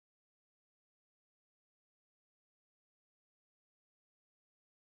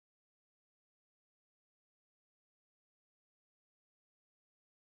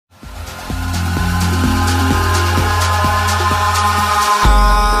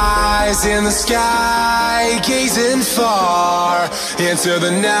in the sky, gazing far into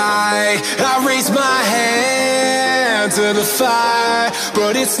the night. I raise my hand to the fire,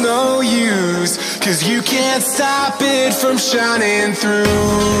 but it's no use, 'cause you can't stop it from shining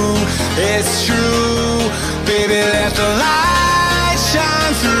through. It's true, baby, let the light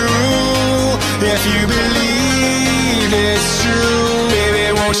shine through. If you believe it's true, baby,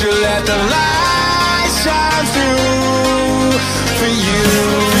 won't you let the light shine through for you,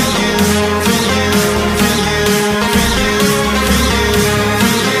 for you, for you, for you, for you, for you, for you,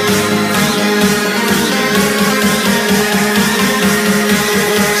 for you,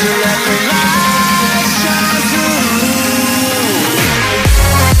 won't you let the light shine through?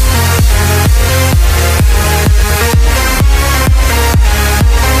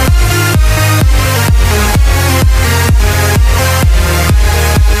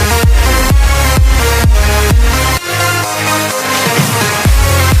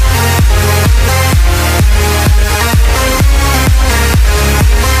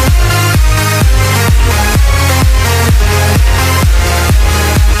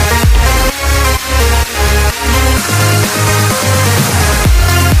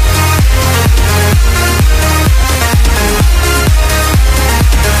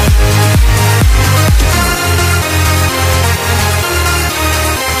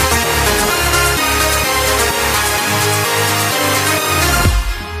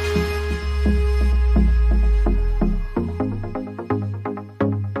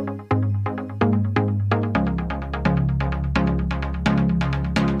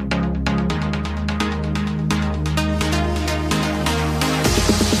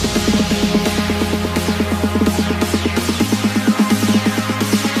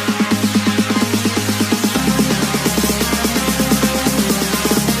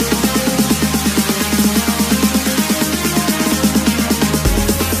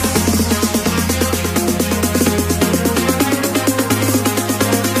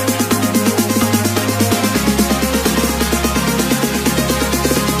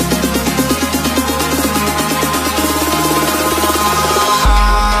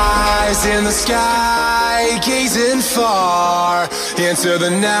 In the sky, gazing far into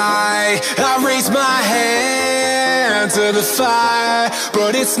the night. I raise my hand to the fire,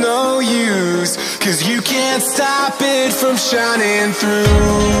 but it's no use, 'cause you can't stop it from shining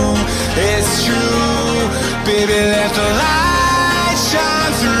through. It's true, baby, let the light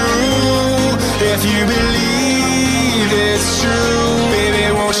shine through. If you believe it's true, baby,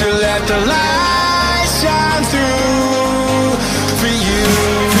 won't you let the light shine through for you,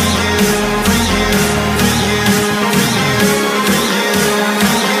 for you, for you, for you, for you, for you, for you,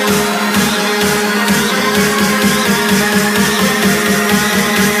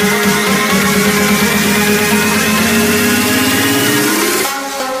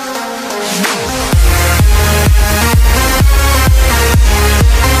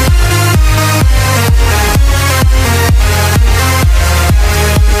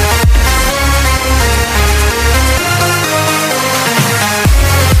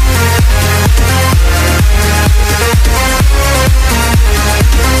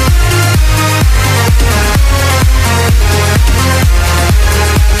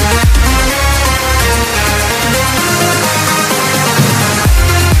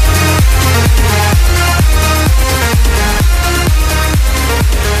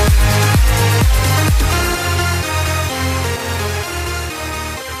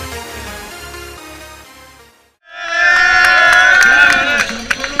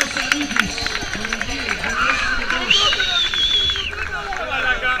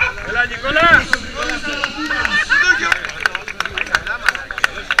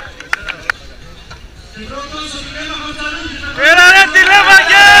 Έλα ρε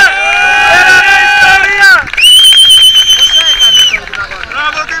τηλέμαχε! Έλα ρε ιστορία!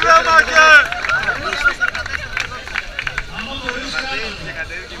 Μπράβο τηλέμαχε!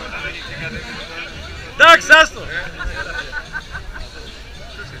 Εντάξει, άστο!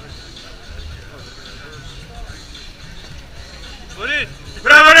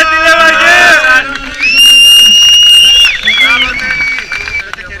 Μπράβο ρε τηλέμαχε!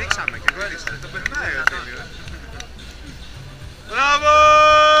 Μπράβο!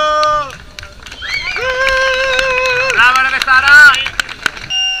 Μπράβο ρε Πεσταρά!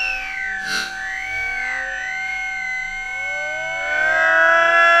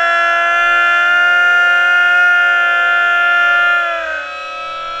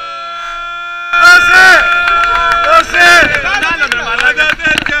 Δώσε! Δώσε!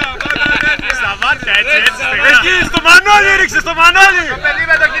 Σταμάτησε έτσι, έτσι. Εκεί, στο Μανώλη ρίξε, στο Μανώλη! Το παιδί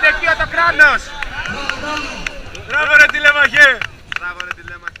με το γυναικείο το κράνος! Μπράβο ρε τηλέμαχε! Μπράβο ρε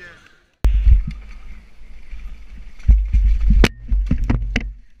τηλέμαχε!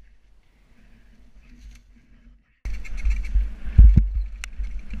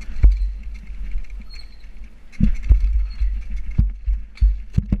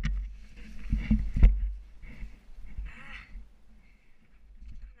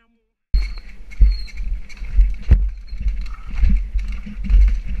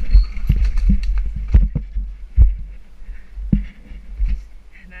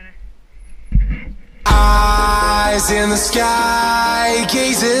 eyes in the sky,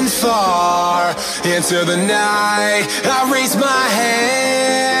 gazing far into the night. I raise my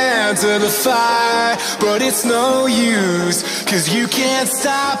hand to the fire, but it's no use, 'cause you can't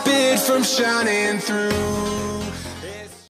stop it from shining through.